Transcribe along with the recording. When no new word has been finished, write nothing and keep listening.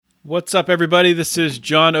What's up, everybody? This is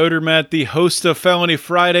John Odermatt, the host of Felony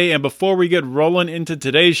Friday, and before we get rolling into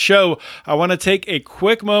today's show, I want to take a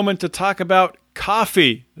quick moment to talk about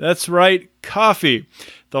coffee. That's right, coffee.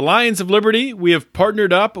 The Lions of Liberty, we have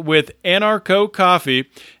partnered up with Anarcho Coffee,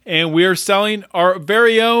 and we are selling our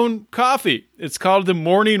very own coffee. It's called the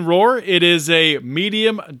Morning Roar. It is a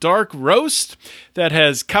medium dark roast that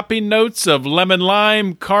has cupping notes of lemon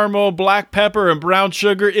lime, caramel, black pepper, and brown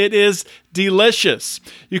sugar. It is delicious.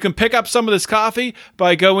 You can pick up some of this coffee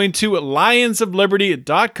by going to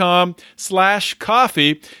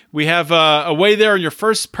lionsofliberty.com/coffee. We have a way there on your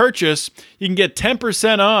first purchase. You can get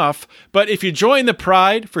 10% off, but if you join the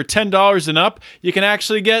Pride for $10 and up, you can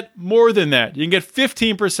actually get more than that. You can get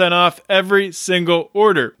 15% off every single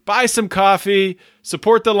order. Buy some coffee,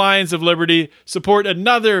 support the Lions of Liberty, support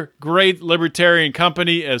another great libertarian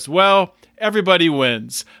company as well. Everybody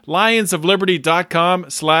wins.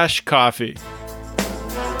 lionsofliberty.com/coffee.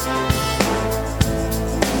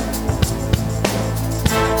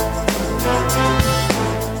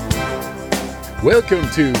 Welcome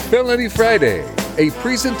to Felony Friday, a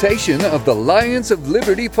presentation of the Lions of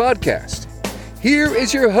Liberty podcast. Here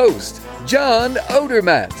is your host, John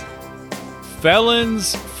Odermatt.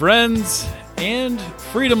 Felons, friends, and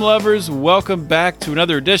freedom lovers, welcome back to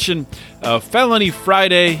another edition of Felony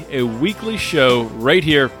Friday, a weekly show right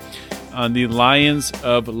here on the Lions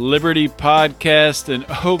of Liberty podcast. And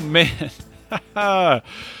oh man,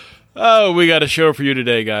 we got a show for you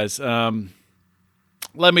today, guys.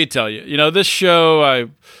 Let me tell you, this show, I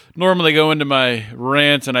normally go into my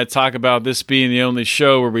rant and I talk about this being the only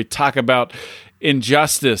show where we talk about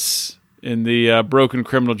injustice in the broken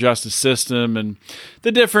criminal justice system and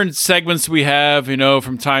the different segments we have.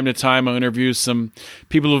 From time to time, I'll interview some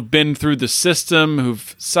people who've been through the system,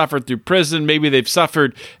 who've suffered through prison. Maybe they've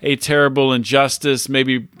suffered a terrible injustice,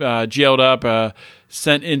 maybe jailed up,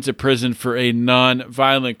 sent into prison for a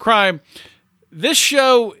non-violent crime. This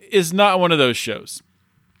show is not one of those shows.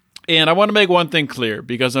 And I want to make one thing clear,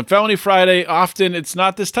 because on Felony Friday, often it's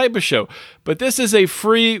not this type of show, but this is a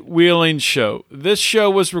freewheeling show. This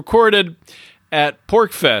show was recorded at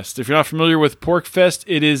PorcFest. If you're not familiar with PorcFest,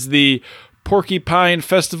 it is the Porcupine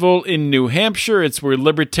Festival in New Hampshire. It's where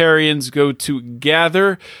libertarians go to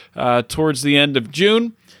gather towards the end of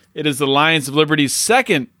June. It is the Lions of Liberty's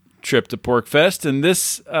second trip to PorcFest, and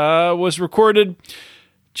this was recorded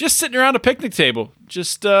just sitting around a picnic table.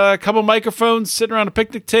 Just a couple microphones sitting around a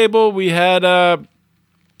picnic table. We had a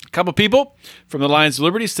couple people from the Lions of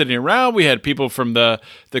Liberty sitting around. We had people from the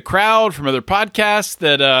crowd, from other podcasts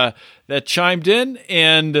that chimed in.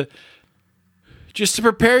 And just to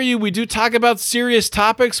prepare you, we do talk about serious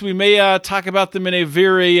topics. We may talk about them in a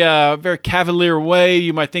very cavalier way.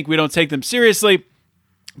 You might think we don't take them seriously.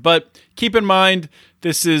 But keep in mind,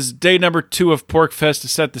 this is day number 2 of PorcFest to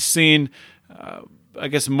set the scene. I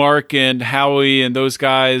guess Mark and Howie and those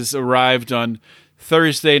guys arrived on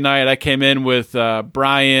Thursday night. I came in with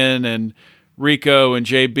Brian and Rico and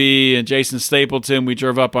JB and Jason Stapleton. We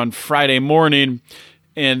drove up on Friday morning,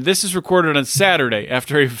 and this is recorded on Saturday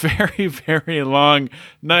after a very, very long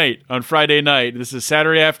night on Friday night. This is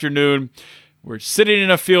Saturday afternoon. We're sitting in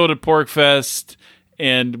a field at PorcFest,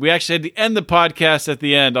 and we actually had to end the podcast at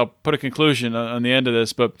the end. I'll put a conclusion on the end of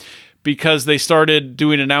this, but because they started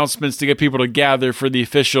doing announcements to get people to gather for the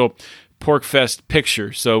official PorcFest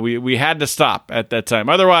picture. So we had to stop at that time.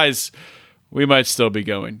 Otherwise, we might still be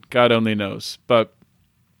going. God only knows. But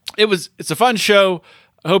it's a fun show.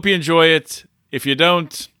 I hope you enjoy it. If you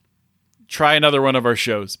don't, try another one of our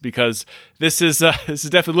shows, because this is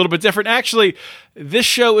definitely a little bit different. Actually, this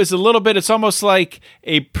show is it's almost like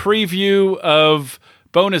a preview of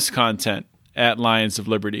bonus content at Lions of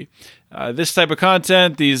Liberty. This type of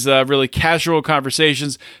content, these really casual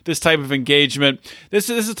conversations, this type of engagement, this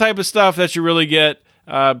is the type of stuff that you really get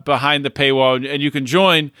behind the paywall. And you can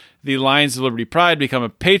join the Lions of Liberty Pride, become a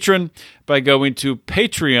patron by going to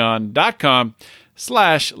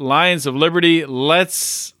patreon.com/Lions of Liberty.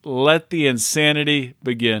 Let's let the insanity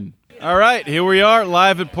begin. All right, here we are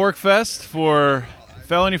live at PorcFest for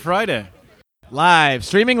Felony Friday.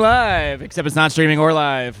 Streaming live, except it's not streaming or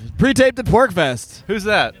live. Pre-taped at PorcFest. Who's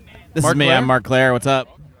that? This Mark is me. Claire? I'm Mark Claire. What's up?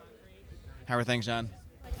 How are things, John?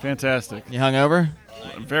 Fantastic. You hungover?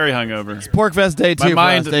 I'm very hungover. It's PorcFest day 2.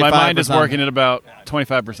 My day mind is 5%. working at about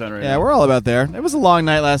 25% right now. Yeah, we're all about there. It was a long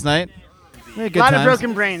night last night. We had good A lot times. of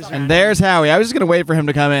broken brains, man. And there's Howie. I was just going to wait for him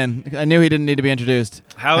to come in. I knew he didn't need to be introduced.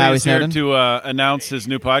 Howie is here Snowden. to announce his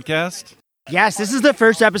new podcast. Yes, this is the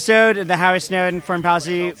first episode of the Howie Snowden Foreign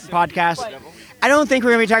Policy podcast. I don't think we're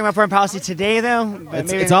going to be talking about foreign policy today, though.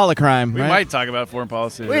 But It's all a crime, We right? might talk about foreign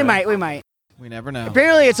policy. We might. We never know.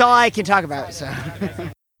 Apparently, it's all I can talk about. So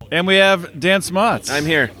And we have Dan Smots. I'm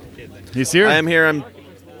here. He's here. I am here. I'm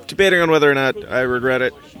debating on whether or not I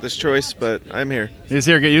regret this choice, but I'm here. He's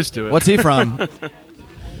here. Get used to it. What's he from?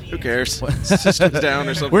 Who cares? System's Down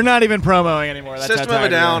or something. We're not even promoing anymore. That's System how of a tired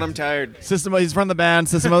we Down. are. I'm tired. He's from the band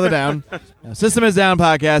System of the Down. System is Down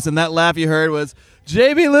podcast, and that laugh you heard was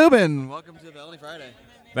JB Lubin. Welcome to Felony Friday.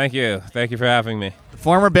 Thank you. Thank you for having me.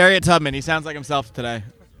 Former Barry Tubman. He sounds like himself today.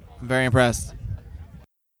 I'm very impressed.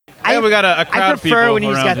 We got a crowd I of people prefer when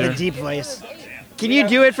he's around got here. the deep voice. Can you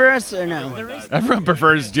do it for us or no? Everyone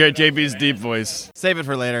prefers JB's deep voice. Save it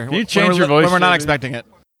for later. Can you change your When voice, we're not JB? expecting it.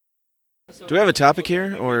 Do we have a topic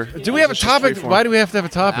here, or Do we have a topic? Why do we have to have a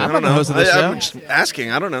topic? I'm not the host of this show. I'm just asking.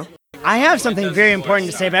 I don't know. I have something very important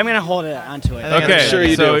to say, but I'm going to hold it onto it. Okay, Sure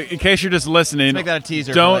you so do. in case you're just listening, Let's make that a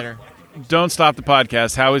teaser for don't later. don't stop the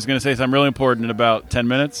podcast. Howie's going to say something really important in about 10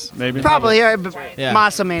 minutes, maybe. Probably, Yeah.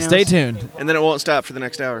 más o menos. Stay tuned. And then it won't stop for the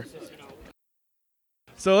next hour.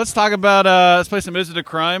 So let's talk about let's play some Is It a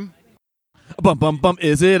Crime? Bum bum bum.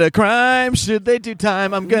 Is it a crime? Should they do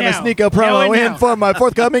time? I'm gonna No. sneak a promo No, in no. for my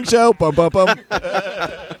forthcoming show. Bum bum bum.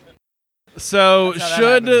 So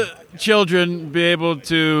how that should children be able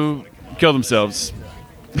to kill themselves?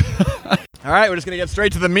 All right, we're just gonna get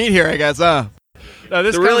straight to the meat here, I guess.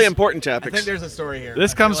 This The really comes- important I topics. think there's a story here.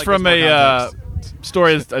 This I comes feel from like there's a more context.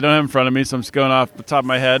 story that I don't have in front of me, so I'm just going off the top of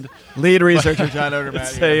my head. Lead researcher John Odermatt.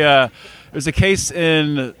 It's here. there's a case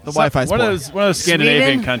in the Wi-Fi one of sport. those Scandinavian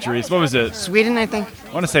Sweden? countries. What was it? Sweden, I think.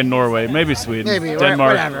 I want to say Norway, maybe Sweden, Maybe,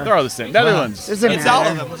 Denmark. whatever. They're all the same. Netherlands. Doesn't It's all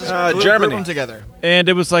matter. of them. We'll just group Germany. them together. And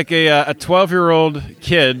it was like a 12-year-old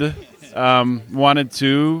kid wanted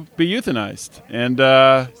to be euthanized, and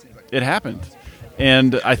it happened.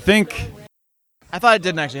 And I think I thought it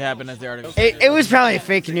didn't actually happen as the article. It was probably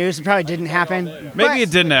fake news. It probably didn't happen. maybe but it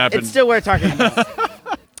didn't happen. It's still worth talking about.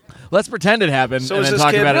 Let's pretend it happened So and is then this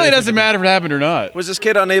talk kid- about It it. really doesn't matter if it happened or not. Was this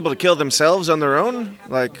kid unable to kill themselves on their own?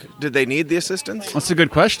 Like, did they need the assistance? That's a good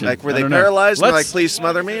question. Like, were I they don't know. paralyzed? And they're like, Let's- please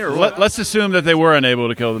smother me, or what? Let's assume that they were unable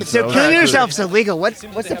to kill So themselves. killing yourself is illegal. What's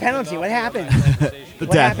the penalty? What happens? What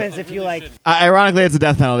death. happens if you like? Ironically, it's a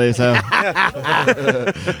death penalty, so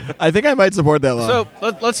I think I might support that law. So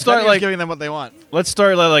let's Start start like giving them what they want. let's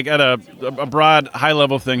start like at a broad, high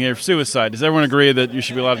level thing here. Suicide. Does everyone agree that you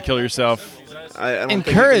should be allowed to kill yourself? I don't think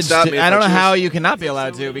you can Encouraged. stop me if I don't know choose. how you cannot be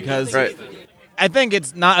allowed to because Right. I think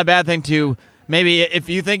it's not a bad thing to maybe if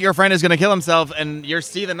you think your friend is going to kill himself and you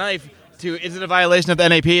see the knife. Is it a violation of the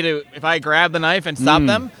NAP to if I grab the knife and stop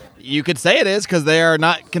them? You could say it is because they are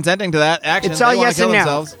not consenting to that action. It's all They wanna yes kill and no.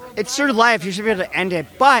 themselves. It's your life. You should be able to end it.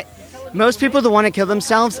 But most people that want to kill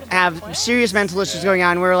themselves have serious mental issues going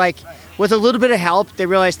on. Where like with a little bit of help, they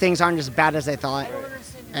realize things aren't as bad as they thought.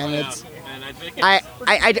 And it's.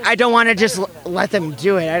 I don't want to just let them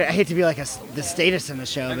do it. I hate to be like the status in the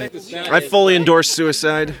show, but I fully endorse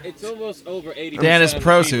suicide. It's almost over 80%. Dan is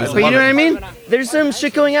pro suicide. but you know what I mean? There's some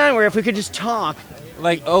shit going on where if we could just talk.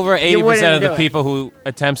 Like over You 80% wouldn't of the do it. people who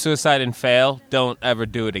attempt suicide and fail don't ever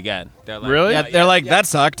do it again. They're like, Really? Yeah, they're like that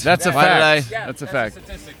sucked. That's a Why did I- fact. That's a fact.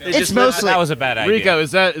 It's mostly. That was a bad idea. Rico,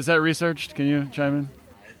 is that researched? Can you chime in?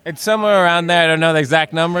 It's somewhere around there. I don't know the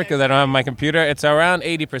exact number because I don't have my computer. It's around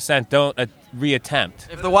 80% don't reattempt.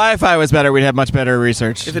 If the Wi-Fi was better, we'd have much better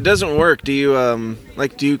research. If it doesn't work, do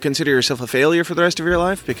you consider yourself a failure for the rest of your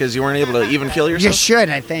life because you weren't able to even kill You yourself? should,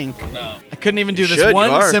 I think. I couldn't even do You this should, you one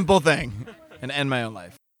are. simple thing and end my own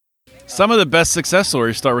life. Some of the best success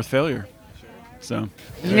stories start with failure. So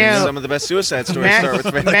You know, Some of the best suicide stories start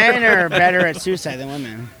with failure. men are better at suicide than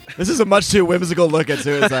women. This is a much too whimsical look at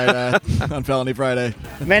suicide on Felony Friday.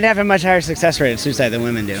 Men have a much higher success rate at suicide than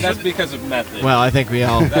women do. That's because of method. Well, I think we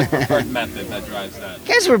all. That's preferred method that drives that.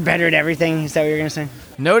 Guys, we're better at everything. Is that what you're gonna say?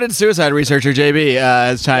 Noted suicide researcher JB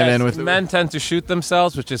has chimed in with. Men tend to shoot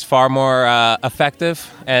themselves, which is far more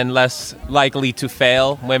effective and less likely to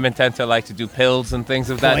fail. Women tend to like to do pills and things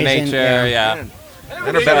of that Poison, nature. yeah. Yeah.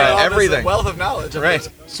 Men are better at everything. Wealth of knowledge. Right.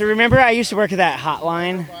 So remember, I used to work at that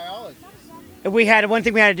hotline. We had one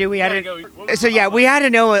thing we had to do. We had to. So yeah, we had to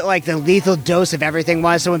know what like the lethal dose of everything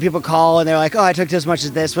was. So when people call and they're like, "Oh, I took this much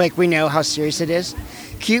of this," like we know how serious it is.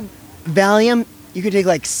 Valium, you could take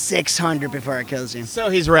like 600 before it kills you. So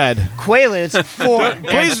he's red. Quaaludes, 4.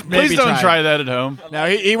 please maybe don't try try that at home. Now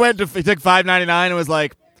he took $5.99 and was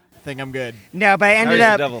like, I think I'm good. No, but I ended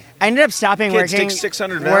Now he's a up devil. stopping Kids, working take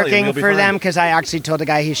 600 Valium, working you'll be for fine. them because I actually told the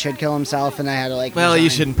guy he should kill himself, and I had to like. Well, you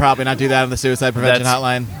resign. shouldn't probably not do that on the suicide prevention That's-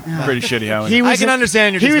 hotline. Pretty shitty, Howie. He I was can an-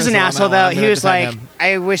 understand your He was an dismissal asshole on that one. though. I'm He gonna was like, defend him.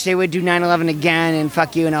 "I wish they would do 9/11 again and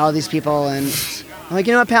fuck you and all these people." And I'm like,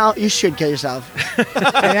 you know what, pal? You should kill yourself.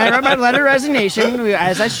 And I wrote my letter of resignation,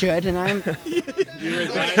 as I should, and I'm...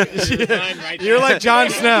 You're like Jon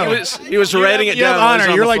Snow. He was writing it You have down. while he was honor.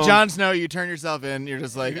 on You're the like phone. Jon Snow. You turn yourself in. You're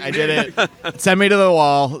just like, I did it. Send me to the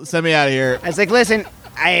wall. Send me out of here. I was like, listen,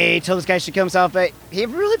 I told this guy he should kill himself, but he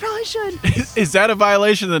really probably should. Is that a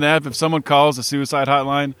violation of the NAP if someone calls a suicide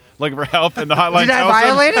hotline looking for help and the hotline Did I tells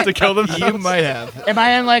violate them it? to kill themselves? You might have. Am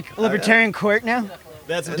I in, like, libertarian court now?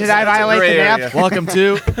 That's Did I violate gray the area. NAP? Welcome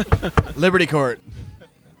to Liberty Court.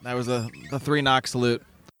 That was the 3-knock salute.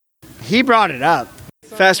 He brought it up.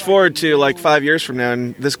 Fast forward to like 5 years from now,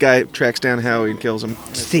 and this guy tracks down Howie and kills him.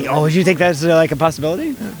 Would you think that's, like, a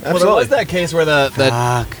possibility? Well, there was that case where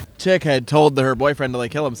the chick had told her boyfriend to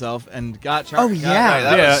like kill himself and got charged. Oh, yeah.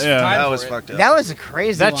 That was fucked up. That was a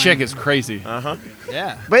crazy That one. chick is crazy.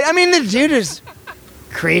 Yeah. But, I mean, the dude is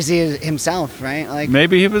crazy himself, right? Like,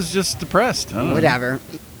 Maybe he was just depressed. I don't know. whatever.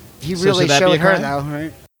 He So really should that be showed a her, crime? though,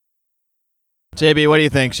 right? JB, what do you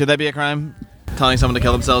think? Should that be a crime? Telling someone to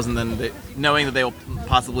kill themselves and then knowing that they will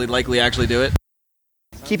possibly likely actually do it?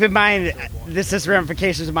 Keep in mind, this is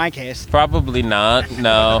ramifications of my case. Probably not.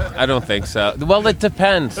 No, I don't think so. Well, it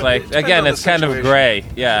depends. Like depends again, on the it's kind of situation. gray.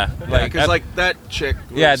 Yeah. Because like that chick.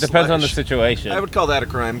 yeah, it was, depends on the like, situation. I would call that a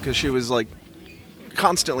crime because she was like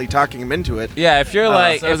constantly talking him into it. Yeah, if you're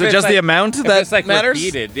like, So if is it it's just like, the amount if that it's like matters?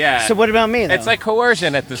 repeated, yeah. So what about me, though? It's like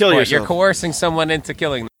coercion at this Kill point. You're yourself. coercing someone into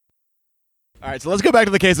killing them. All right, so let's go back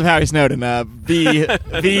to the case of Howie Snowden. Do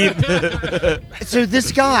So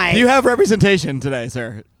this guy... you have representation today,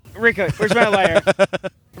 sir? Rico, where's my lawyer?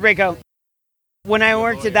 Rico, when I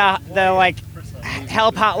worked at the like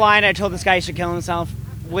help hotline, I told this guy he should kill himself.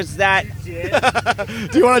 Was that? Do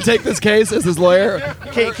you want to take this case as his lawyer?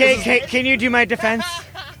 Can you do my defense?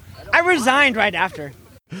 I resigned right after.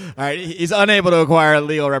 All right, he's unable to acquire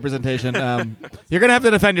legal representation. You're gonna have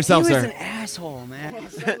to defend He yourself, was sir. an asshole, man.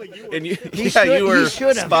 And you, He you were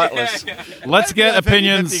should've. spotless. Let's get 50-50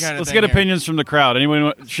 opinions. kind of Let's thing get here. opinions from the crowd.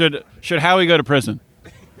 Anyone should Howie go to prison?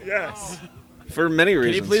 For many Can you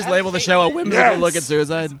reasons. please label the show a whimsical look at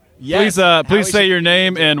suicide? Yes. Please say your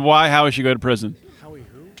name and why Howie should go to prison.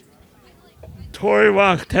 Tori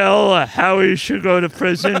Wachtel, Howie should go to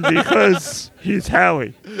prison because he's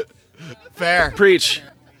Howie. Fair. Preach.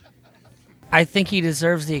 I think he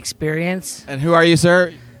deserves the experience. And who are you,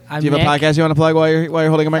 sir? I'm Do you have a Nick. podcast you want to plug while you're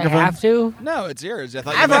holding a I microphone? have to. No, it's yours. I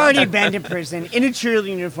thought I've already been to prison in a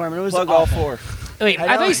cheerleading uniform. It was Plug all awful. four. Wait,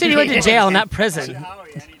 I thought you said you went to jail, not prison.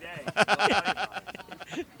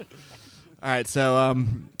 All right, so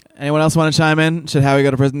anyone else want to chime in? Should Howie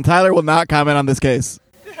go to prison? Tyler will not comment on this case.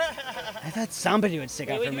 I thought somebody would stick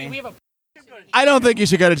up for me. I don't think you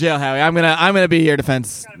should go to jail, Howie. I'm gonna be your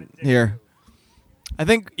defense here. I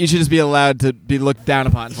think you should just be allowed to be looked down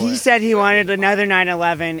upon for He it. said he wanted another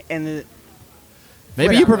 9/11, and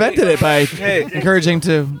Maybe you prevented it by Hey. encouraging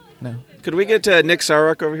to. No. Could we get Nick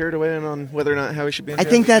Sarek over here to weigh in on whether or not Howie should be in I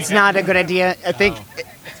jail? think that's not a good idea. I think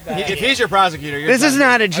If he's your prosecutor, you're this is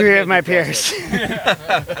not a jury of my peers.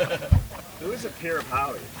 Who's a peer of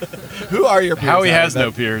Howie? Who are your peers? Howie has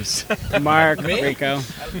no peers. Mark, Rico,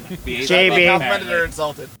 JB. Complimented or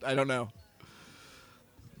insulted? I don't know.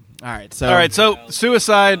 All right, so All right, so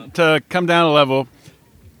suicide, to come down a level,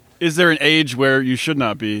 is there an age where you should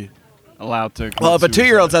not be allowed to? well, if a commit suicide?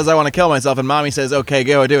 2-year-old says I want to kill myself and mommy says okay,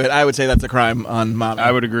 go do it, I would say that's a crime on mommy.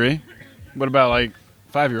 I would agree. What about like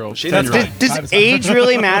 5-year-olds? She- 10-year-olds? Does age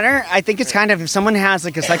really matter? I think it's kind of if someone has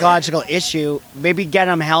like a psychological issue, maybe get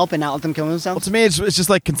them help and not let them kill Well, themselves. to me, it's just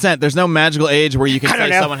like consent. There's no magical age where you can I don't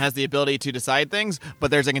say know. someone has the ability to decide things,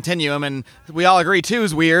 but there's a continuum, and we all agree 2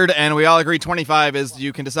 is weird, and we all agree 25 is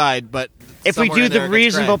you can decide. But If we somewhere do in there the it gets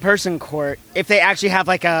reasonable gray. person court, if they actually have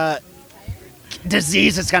like a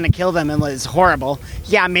disease that's going to kill them and it's horrible,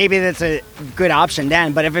 yeah, maybe that's a good option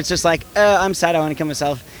then. But if it's just like, I'm sad, I want to kill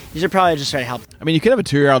myself, you should probably just try to help. I mean, you could have a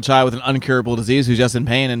 2-year-old child with an uncurable disease who's just in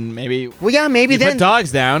pain, and maybe Well, yeah, maybe you then. put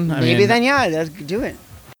dogs down. Maybe then, yeah, let's do it.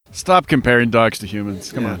 Stop comparing dogs to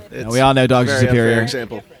humans. Come on. It's we all know dogs are very unfair superior.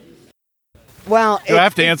 example. Well, Do I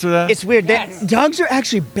have to answer that? It's weird. Dogs are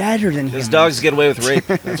actually better than humans. His dogs get away with rape.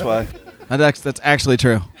 That's why. That's actually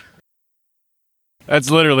true. That's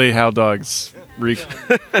literally how dogs reek.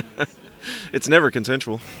 It's never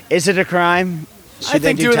consensual. Is it a crime? I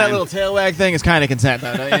think do doing that time? little tail wag thing is kind of consent,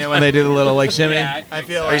 though. Don't you? When they do the little like shimmy, I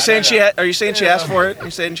feel. Are you saying she asked for it? Are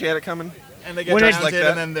you saying she had it coming? And they get When dressed it- like like that, that?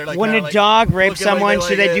 and then they're like, When kinda a like dog rapes looking like someone, they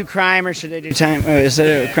should like they it. do crime or should they do time? Is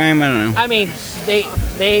it a crime? I don't know. I mean,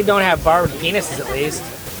 they don't have barbed penises at least.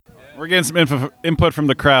 We're getting some input from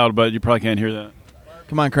the crowd, but you probably can't hear that.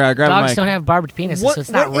 Come on, crowd, grab a Dogs mic. don't have barbed penises, What, so it's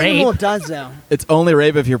not what rape. animal does though? It's only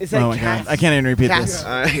rape if you're. Is that Oh my cats? god, I can't even repeat Cats. this.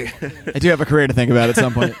 I do have a career to think about at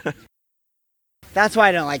some point. That's why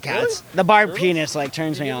I don't like cats. The barbed penis like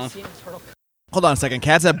turns me off. Hold on a second.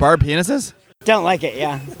 Cats have barbed penises? Don't like it.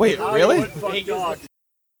 Yeah. Wait, really?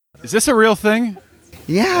 Is this a real thing?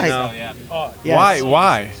 Yeah. Why?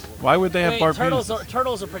 Yes. Why would they have barbed penis?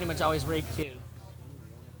 Turtles are pretty much always raped too.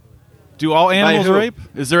 Do all animals who? rape?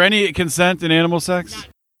 Is there any consent in animal sex?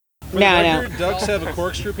 No. Ducks have a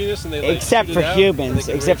corkscrew penis, and they like Except shoot for it out, humans. and they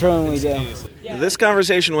can Except rape for when we do. instantaneously. This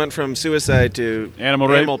conversation went from suicide to Animal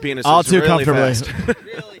rape? penises All too really comfortably. fast.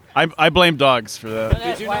 I blame dogs for that.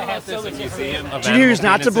 Did you know have this museum of Do you know who's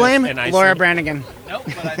animal not to penises blame? in Iceland? Laura Branigan. Nope,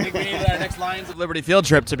 but I think we need our next Lions of Liberty field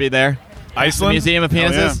trip to be there. The Iceland? Museum of Oh, yeah.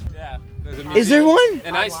 Penises. Yeah. There's a Is there museum one?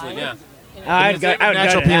 in Iceland? Yeah. I would go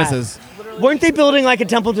Natural to that. penises. Weren't they building like a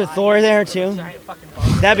temple to Thor there too?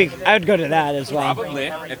 I would go to that as well. Probably,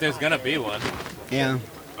 if there's gonna be one. Yeah.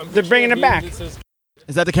 They're bringing it back.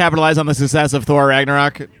 Is that to capitalize on the success of Thor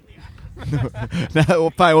Ragnarok? No,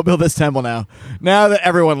 fine, we'll build this temple now. Now that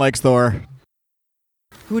everyone likes Thor.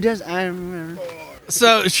 Who does? I don't remember.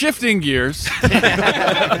 So, shifting gears.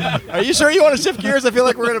 Are you sure you want to shift gears? I feel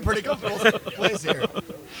like we're in a pretty comfortable place here.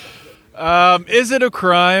 Is it a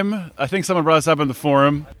crime? I think someone brought this up in the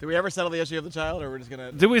forum. Did we ever settle the issue of the child, or we're just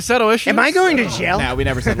gonna? Did we settle issues? Am I going to jail? No, we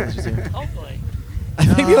never settled issues here. Hopefully. I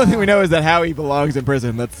think the only thing we know is that Howie belongs in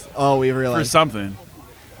prison. That's all we've For realized. something.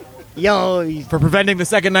 Yo, For preventing the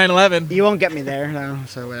second 9/11. you won't get me there, no.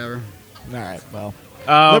 So whatever. All right, well,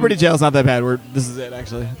 Liberty. Liberty Jail's not that bad. This is it,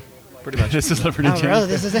 actually. Pretty much. This is Liberty Oh, Jail. really?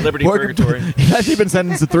 This is it. Liberty Purgatory. He's actually been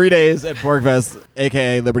sentenced to 3 days at Porkfest,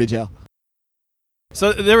 a.k.a. Liberty Jail.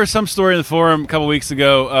 So there was some story in the forum a couple weeks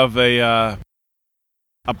ago of a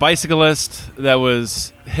bicyclist that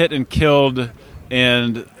was hit and killed,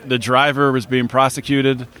 and the driver was being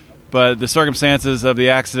prosecuted, but the circumstances of the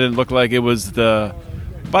accident looked like it was the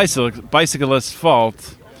bicyclist's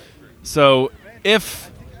fault. So if,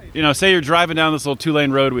 say you're driving down this little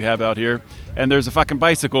 2-lane road we have out here, and there's a fucking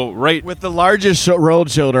bicycle right... With the largest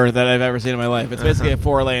road shoulder that I've ever seen in my life. It's basically a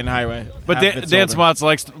 4-lane highway. But Half of Dan its shoulder. Smots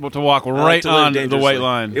likes to walk right to live on the dangerously. white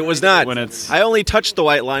line. It was not. When it's... I only touched the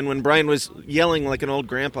white line when Brian was yelling like an old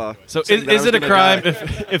grandpa. So saying that I is was it a gonna crime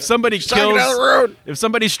die. if somebody Talking down the road. if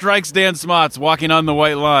somebody strikes Dan Smots walking on the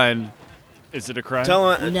white line? Is it a crime?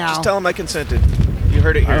 Just tell him I consented. You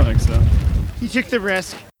heard it I here. don't think so. You took the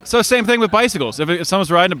risk. So same thing with bicycles. If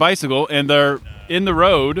someone's riding a bicycle and they're in the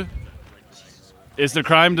road, is it a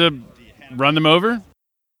crime to run them over?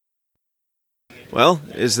 Well,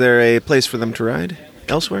 is there a place for them to ride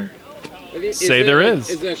elsewhere? Say there is.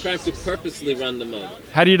 Is there a crime to purposely run them over?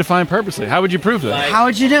 How do you define purposely? How would you prove that? How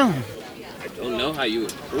would you know? I don't know how you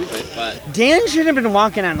would prove it, but Dan should have been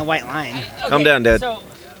walking on the white line. Calm down, Dad.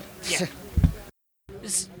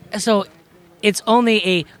 So it's only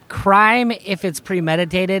a crime if it's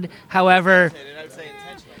premeditated. However,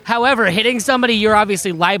 hitting somebody, you're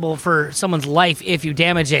obviously liable for someone's life if you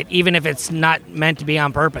damage it, even if it's not meant to be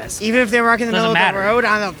on purpose. Even if they're walking in the Doesn't middle of the matter. road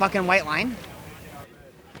on the fucking white line.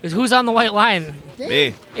 'Cause who's on the white line?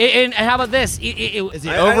 Me. And how about this? Is he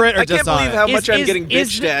over it or I just can't on believe it? how much I'm getting is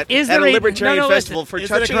bitched the- at is at a there a- libertarian no, no, festival for is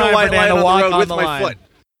it a touching crime a for white Dan line to on the walk road on with the my line? foot.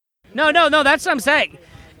 No, that's what I'm saying.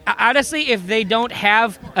 Honestly, if they don't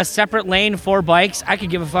have a separate lane for bikes, I could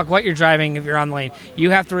give a fuck what you're driving if you're on the lane. You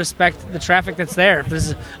have to respect the traffic that's there. If this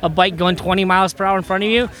is a bike going 20 miles per hour in front of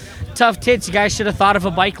you, tough tits, you guys should have thought of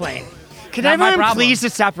a bike lane. Could Not my everyone problem. please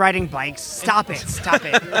just stop riding bikes? Stop it. Stop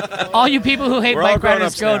it. All you people who hate We're all bike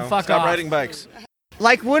riders, grown-ups go now. and fuck Stop off. riding bikes.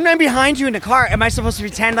 Like, when I'm behind you in a car, am I supposed to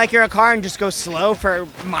pretend like you're a car and just go slow for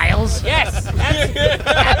miles? Yes,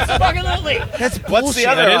 absolutely. That's bullshit. What's the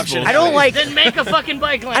other That is option? bullshit. I don't like. Then make a fucking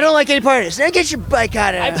bike lane. I don't like any part of this. Now get your bike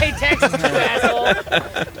out of I here. pay taxes too,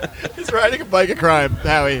 asshole. Is riding a bike a crime,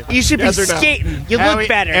 Howie? You should Yes be or no? skating. You Howie, look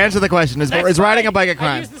better. Answer the question. Is riding a bike a I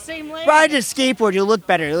crime? use the same lane. Ride a skateboard. You look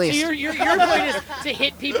better at So least. your point is to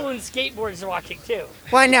hit people in skateboards walking too.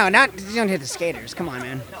 Why no? Not you don't hit the skaters. Come on,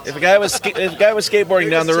 man. If a guy was skateboarding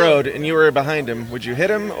down the road and you were behind him, would you hit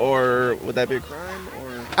him, or would that be a crime?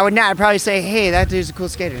 Or I would not. I'd probably say, hey, that dude's a cool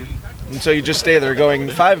skater. and so you just stay there going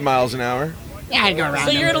 5 miles an hour. Yeah, I'd go around.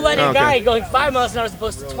 So him. you're gonna let a Okay. guy going 5 miles an hour as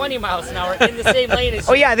opposed to 20 miles an hour in the same lane as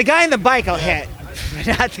Oh yeah, the guy on the bike I'll hit,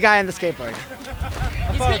 not the guy on the skateboard.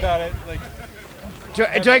 I thought about it. Like,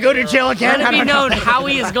 Do I go to jail again? Let I it be don't know. known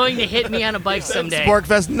Howie is going to hit me on a bike someday.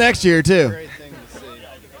 Porkfest next year, too.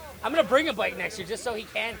 I'm gonna bring a bike next year just so he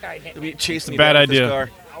can try and hit me. Chasing you bad down with this idea.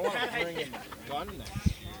 car.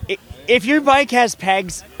 If your bike has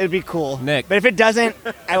pegs, it would be cool. Nick. But if it doesn't,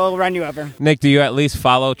 I will run you over. Nick, do you at least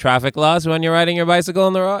follow traffic laws when you're riding your bicycle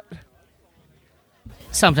on the road?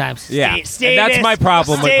 Sometimes. Yeah, Status. and that's my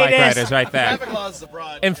problem with bike Status. riders right there.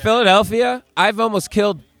 In Philadelphia, I've almost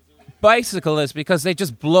killed bicyclists because they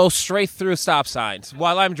just blow straight through stop signs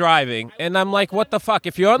while I'm driving, and I'm like, what the fuck?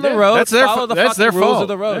 If you're on the road, follow the fucking rules fault. of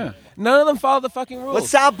the road. Yeah. None of them follow the fucking rules. Let's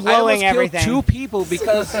stop blowing I almost everything. killed 2 people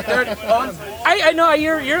because they're on. I know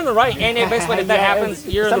you're in the right, and basically if that happens,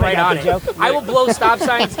 you're in the right on it. I will blow stop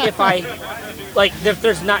signs if if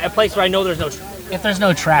there's not a place where I know if there's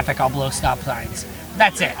no traffic, I'll blow stop signs.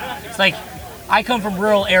 That's it. It's like I come from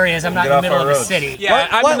rural areas. I'm not in the middle of a city. Yeah,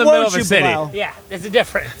 I'm What in the middle won't of a you city. blow? Yeah, there's a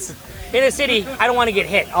difference. In a city, I don't want to get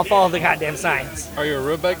hit. I'll follow the goddamn signs. Are you a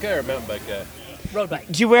road bike guy or a mountain bike guy? Road bike.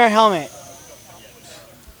 Do you wear a helmet?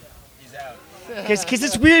 Because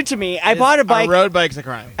it's weird to me. I bought a bike. A road bike's a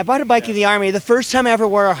crime. I bought a bike in the Army. The first time I ever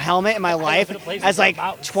wore a helmet in my life, I was like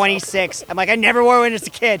 26. I'm like, I never wore one as a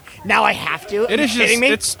kid. Now I have to. It Are is you kidding me?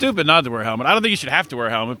 It's stupid not to wear a helmet. I don't think you should have to wear a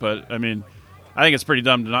helmet, but I mean, I think it's pretty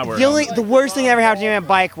dumb to not wear a helmet. The worst thing that ever happened to me on a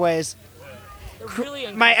bike was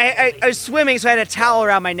I was swimming, so I had a towel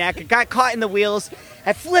around my neck. I got caught in the wheels.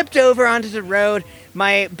 I flipped over onto the road.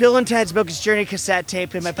 My Bill and Ted's Bogus Journey cassette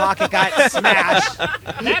tape in my pocket got smashed.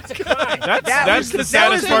 That's a crime. That's the That was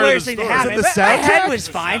saddest the part of worst the thing to story. happen. Is it the My soundtrack? head was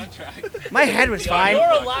fine. My head was fine.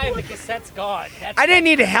 You're alive. The cassette's gone. I didn't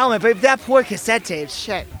need a helmet, but that poor cassette tape,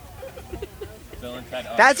 shit.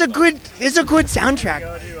 It's a good soundtrack.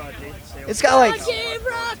 It's got like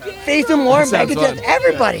Faith and More, That sounds Megadeth, fun.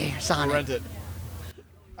 everybody's on it. Rent it.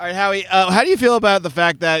 All right, Howie, how do you feel about the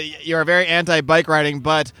fact that you're very anti-bike riding,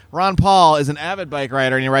 but Ron Paul is an avid bike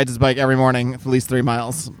rider and he rides his bike every morning for at least 3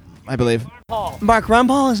 miles, I believe. Mark, Ron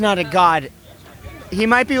Paul is not a god. He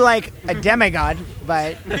might be like a demigod,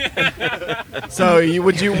 but So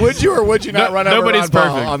would you or would you not No- run over nobody's Ron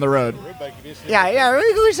Paul perfect. on the road? yeah,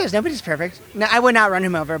 who says nobody's perfect? No, I would not run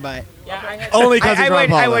him over, but Only because he's I Ron would,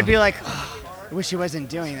 Paul. I though. would be like, oh, I wish he wasn't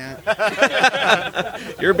doing that.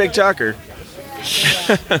 You're a big talker.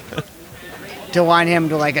 To want him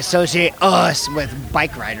to like associate us with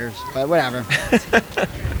bike riders, but whatever.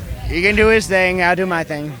 He can do his thing. I'll do my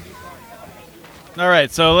thing. All right,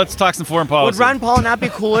 so let's talk some foreign policy. Would Ron Paul not be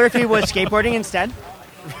cooler if he was skateboarding instead?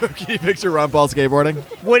 Can you picture Ron Paul skateboarding?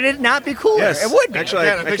 Would it not be cooler? Yes. It would be. Actually,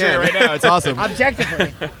 I'm I picturing it can. right now. It's awesome.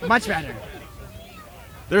 Objectively, much better.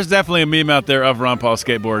 There's definitely a meme out there of Ron Paul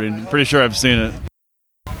skateboarding. I'm pretty sure I've seen it.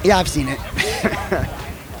 Yeah, I've seen it.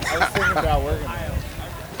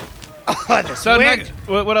 Oh, the So swing. next,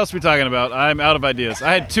 what else are we talking about? I'm out of ideas.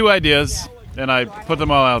 I had 2 ideas, and I put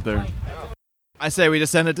them all out there. I say we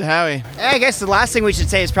just send it to Howie. I guess the last thing we should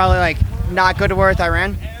say is probably like not go to war with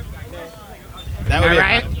Iran. That would be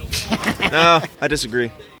right? No, I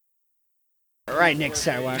disagree. Right, Nick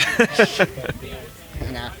Skywalker.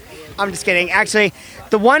 No, I'm just kidding. Actually,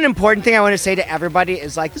 the one important thing I want to say to everybody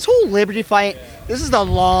is like this whole liberty fight. This is the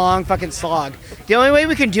long fucking slog. The only way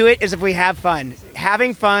we can do it is if we have fun.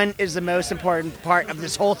 Having fun is the most important part of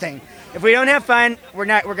this whole thing. If we don't have fun, we're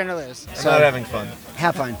gonna lose. I'm not having fun.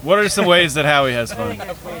 Have fun. What are some ways that Howie has fun?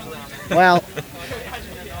 Well,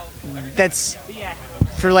 that's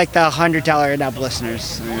for like the $100 and up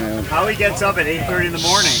listeners. Howie gets up at 8:30 in the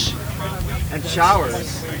morning and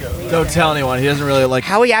showers. Don't tell anyone. He doesn't really like.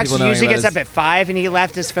 Howie people actually knowing usually about gets his- up at 5, and he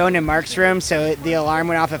left his phone in Mark's room, so the alarm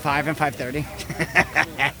went off at 5 and 5:30.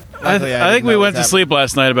 I Luckily, I think didn't we know went what to sleep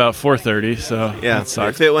last night about 4:30, so Yeah, that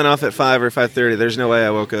sucks. if it went off at 5 or 5:30, there's no way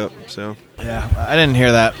I woke up. So Yeah, I didn't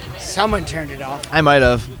hear that. Someone turned it off. I might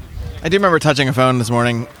have. I do remember touching a phone this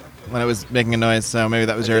morning when it was making a noise, so maybe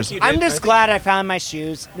that was yours. I'm just glad I found my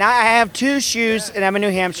shoes. Now I have 2 shoes, and I'm in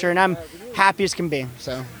New Hampshire, and I'm happy as can be.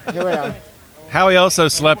 So here we are. Howie also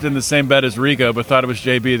slept in the same bed as Rico, but thought it was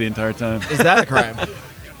JB the entire time. Is that a crime?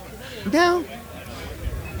 No.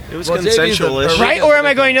 it was Well, JB's consensual-ish. the- Right, or am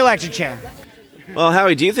I going to electric chair? Well,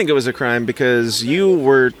 Howie, do you think it was a crime because you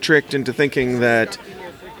were tricked into thinking that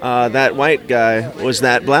that white guy was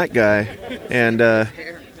that black guy, and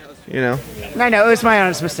you know? No, it was my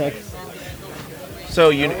honest mistake. So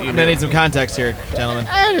you I'm gonna need some context here, gentlemen.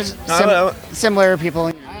 Just No. similar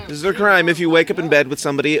people. Is it a crime if you wake up in bed with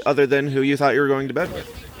somebody other than who you thought you were going to bed with?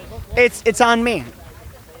 It's on me.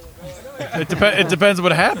 It depends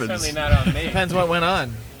what happens. Depends what went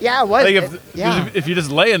on. Yeah, it was. Like yeah. if you just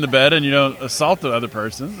lay in the bed and you don't assault the other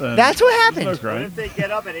person, then That's what no happened. What crime. if they get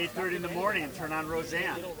up at 8:30 in the morning and turn on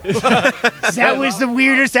Roseanne? That was the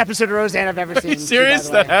weirdest episode of Roseanne I've ever seen. Are you serious? by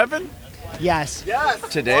the way. That happened? Yes. Yes.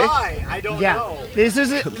 Today? Why? I don't Yeah. know. This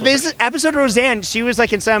is episode of Roseanne. She was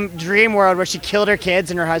like in some dream world where she killed her kids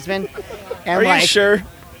and her husband. And Are like, you sure?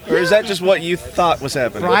 Or is that just what you thought was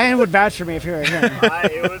happening? Brian would vouch for me if he were here.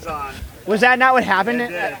 It was on. Was that not what happened?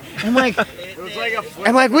 I'm like, It was like a flip.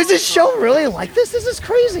 I'm like, was this show really like this? This is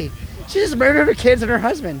crazy. She just murdered her kids and her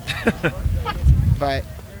husband. But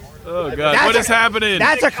Oh God, what is happening?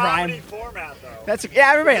 that's a crime.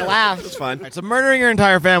 Yeah, everybody laughs. It's fine. So murdering your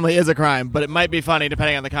entire family is a crime, but it might be funny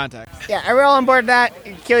depending on the context. Yeah, are we all on board with that?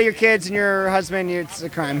 You kill your kids and your husband, it's a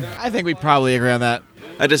crime. I think we probably agree on that.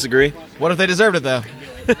 I disagree. What if they deserved it, though?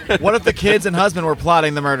 What if the kids and husband were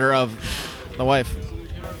plotting the murder of the wife?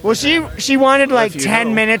 Well, she wanted like if you 10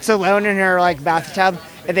 know. minutes alone in her like bathtub,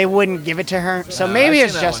 and they wouldn't give it to her. So maybe I've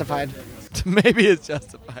it's seen that one. justified. Maybe it's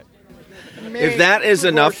justified. If that is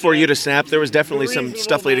enough for you to snap, there was definitely some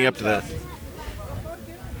stuff leading up to that.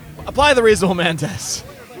 Apply the reasonable man test.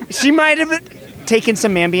 She might have taken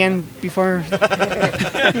some Ambien before.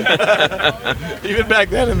 Even back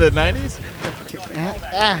then in the 90s?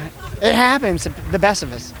 It happens. The best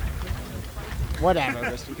of us. Whatever.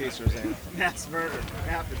 Mass murder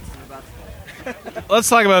happens. Let's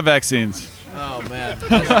talk about vaccines. Oh, man.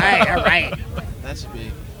 All right. That should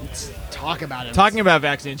be... Talk about it. Talking about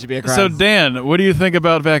vaccines should be a crime. So Dan, what do you think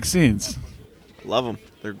about vaccines? Love them.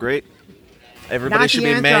 They're great. Everybody Not should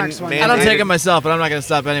the be anthrax one. I don't mandated. take it myself, but I'm not going to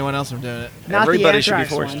stop anyone else from doing it. Not Everybody the should be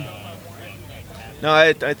anthrax forced. one. No,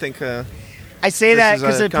 I think I say This that is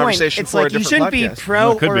because a of the point. conversation It's for a like you different shouldn't be podcast. pro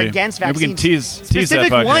Well, it could or be. against Maybe we vaccines. can tease that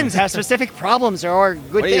Specific podcast. ones have specific problems or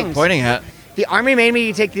good What are you things. pointing at? The Army made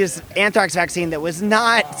me take this anthrax vaccine that was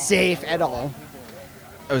not safe at all.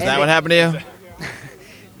 Oh, is And that what happened to you?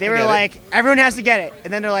 They were like, everyone has to get it.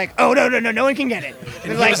 And then they're like, oh, no one can get it.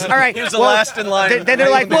 And they're like, all right. he was the last in line. Then they're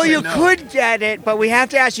like, They well, said you no. could get it, but we have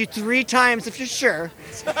to ask you 3 times if you're sure.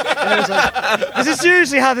 And I was like, this is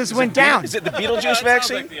seriously how this went down. Is it the Beetlejuice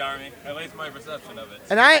vaccine? the Army, at least my perception of it.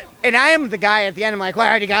 And I am the guy at the end. I'm like, well, I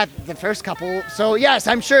already got the first couple. So, yes,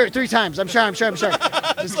 I'm sure 3 times. I'm sure.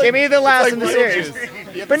 Just give me the last in the series.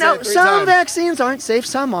 But no, some vaccines aren't safe.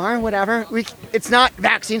 Some are, whatever. It's not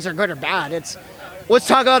vaccines are good or bad. It's let's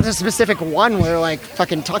talk about the specific one we're like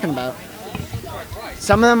fucking talking about.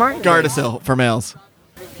 Some of them aren't. good. Gardasil for males.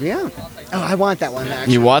 Yeah. Oh, I want that one,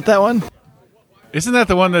 actually. You want that one? Isn't that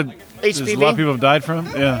the one that a HPV? lot of people have died from?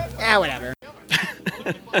 Yeah. Yeah, whatever.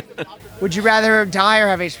 Would you rather die or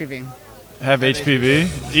have HPV? Have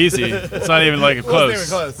HPV? Easy. It's not even like close.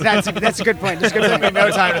 That's a good point. That's a good point. No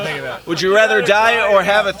time to think of that. Would you rather die or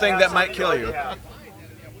have a thing that might kill you?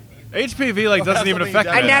 HPV like doesn't even affect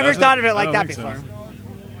I men, never does it? thought of it I like don't that think so. before.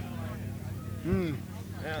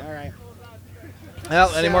 All right.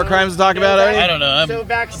 Well, any more crimes to talk about, I Odie? don't know. I'm So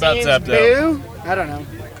about vaccines, tapped out. boo? I don't know.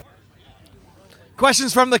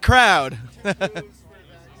 Questions from the crowd.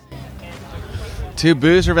 2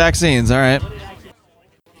 boos for vaccines. All right.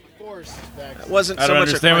 That wasn't I so don't much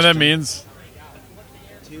understand a what that question. means.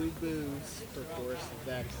 2 boos for forced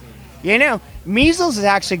vaccine. You know, measles is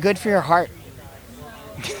actually good for your heart.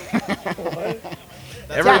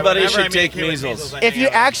 Everybody should take measles. If you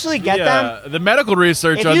actually get them, Yeah, the medical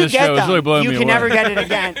research if on you this get show is them, really blowing you me can away. never get it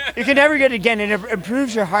again. You can never get it again, and it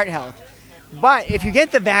improves your heart health. But if you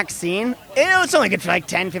get the vaccine, it's only good for like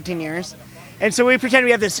 10, 15 years. And so we pretend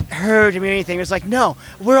we have this herd immunity thing. It's like, no,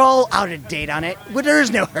 we're all out of date on it. Well, there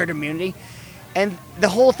is no herd immunity. And the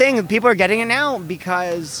whole thing, people are getting it now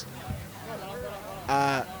because,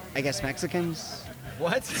 I guess Mexicans.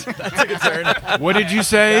 What? That's a concern. What did you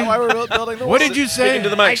say? Why we're building the What did you say? Speaking to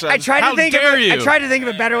the mic, son. I tried How to think dare of you? I tried to think of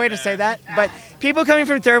a better way to say that, but people coming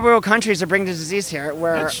from third world countries are bringing the disease here.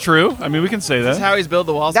 Where That's true. I mean, we can say That's that. how he's built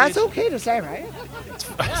the wall that's speech? okay to say, right? It's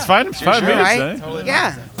fine. It's fine for me to Right? say.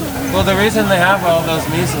 Yeah. Well, the reason they have all those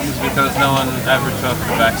measles is because no one ever took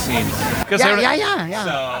the vaccines. Yeah. I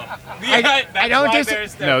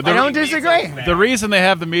don't No, I don't disagree. The reason they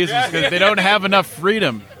have the measles is because they don't have enough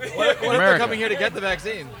freedom. What if they're America. coming here to get the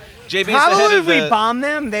vaccine? JB's the Probably head if of we the bomb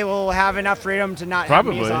them, they will have enough freedom to not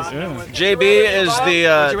Probably. have measles. Yeah. JB is the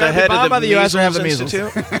rather head be bombed of by the the US or have the Measles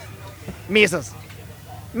measles? Institute. Measles.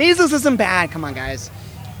 Measles isn't bad. Come on, guys.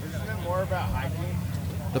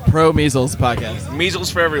 The Pro Measles podcast. Measles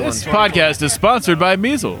for everyone. This podcast is sponsored by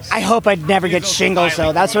measles. I hope I never get shingles,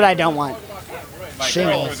 though. That's what I don't want.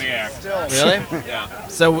 Shingles. Really? Yeah.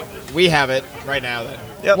 So we have it right now. Then.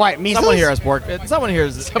 What, measles? Someone here has pork. Someone here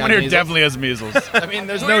has Someone got here measles. definitely has measles. I mean,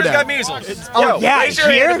 there's no Who's doubt. got measles? Oh, yeah, raise your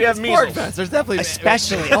hand here? if you have Pork measles. fest. There's definitely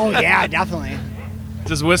Especially. Oh, yeah, definitely.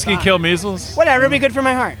 Does whiskey kill measles? Whatever, it'll be good for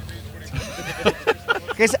my heart.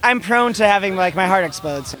 Because I'm prone to having, like, my heart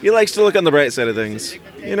explodes. He likes to look on the bright side of things.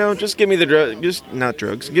 You know, just give me the drug. Just not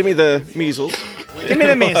drugs. Give me the measles. Give me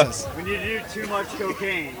the measles. When you do too much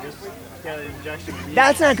cocaine, just get an injection.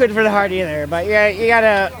 That's not good for the heart either, but yeah, you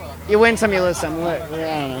gotta You win some, you lose some. I don't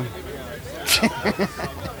know.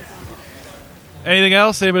 Anything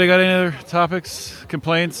else? Anybody got any other topics,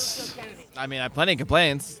 complaints? I mean, I have plenty of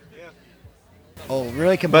complaints. Oh,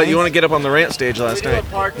 really? But you want to get up on the rant stage last night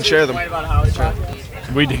and share them.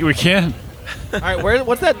 We can. All right,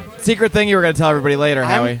 what's that secret thing you were going to tell everybody later,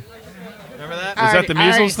 Howie? Remember that? Was that the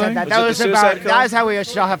measles thing? That was how we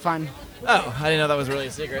should all have fun. Oh, I didn't know that was really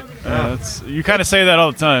a secret. You kind of say that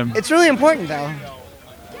all the time. It's really important, though.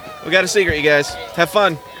 We got a secret, you guys. Have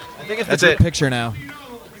fun. I think it's the picture now.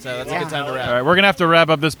 So that's a good time to wrap. All right, we're going to have to wrap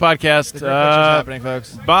up this podcast. The picture's happening,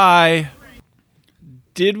 folks. Bye.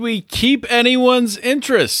 Did we keep anyone's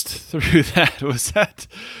interest through that? Was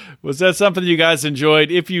that something you guys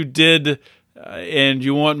enjoyed? If you did, and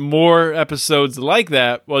you want more episodes like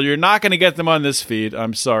that, well, you're not going to get them on this feed.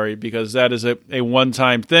 I'm sorry, because that is a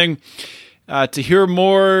one-time thing. To hear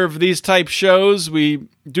more of these type shows, we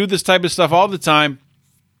do this type of stuff all the time.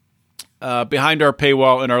 Behind our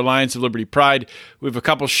paywall in our Lions of Liberty Pride, we have a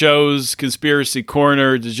couple shows: Conspiracy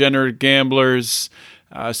Corner, Degenerate Gamblers,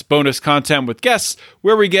 bonus content with guests,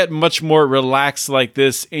 where we get much more relaxed like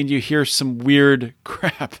this, and you hear some weird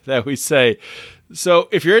crap that we say. So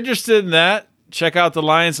if you're interested in that, check out the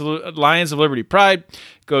Lions of Liberty Pride.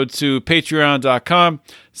 Go to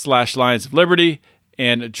patreon.com/Lions of Liberty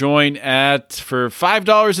and join for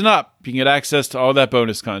 $5 and up. You can get access to all that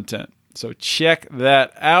bonus content. So check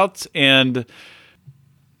that out. And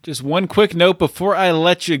just one quick note before I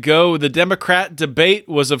let you go. The Democrat debate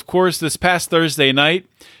was, of course, this past Thursday night.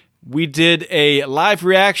 We did a live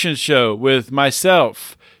reaction show with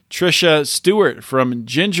myself, Trisha Stewart from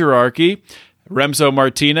Gingerarchy, Remzo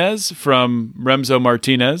Martinez from Remzo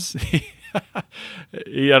Martinez. I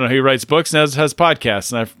don't know, he writes books and has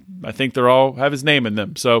podcasts, and I think they're all have his name in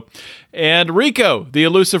them. So, and Rico, the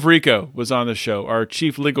elusive Rico, was on the show, our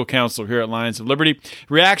chief legal counsel here at Lions of Liberty.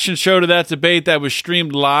 Reaction show to that debate that was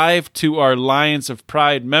streamed live to our Lions of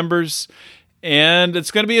Pride members, and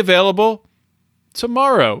it's going to be available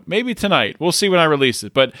tomorrow, maybe tonight. We'll see when I release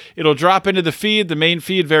it, but it'll drop into the main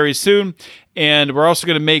feed very soon, and we're also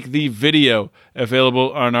going to make the video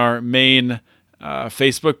available on our main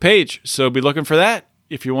Facebook page. So be looking for that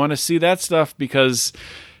if you want to see that stuff, because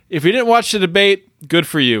if you didn't watch the debate, good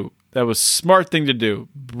for you. That was a smart thing to do.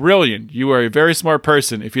 Brilliant. You are a very smart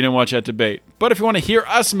person if you didn't watch that debate. But if you want to hear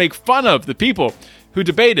us make fun of the people who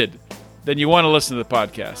debated, then you want to listen to the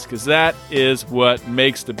podcast, because that is what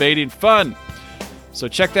makes debating fun. So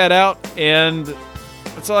check that out, and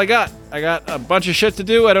that's all I got. I got a bunch of shit to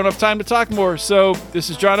do. I don't have time to talk more. So this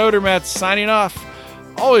is John Odermatt signing off.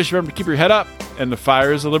 Always remember to keep your head up and the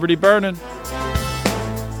fires of liberty burning.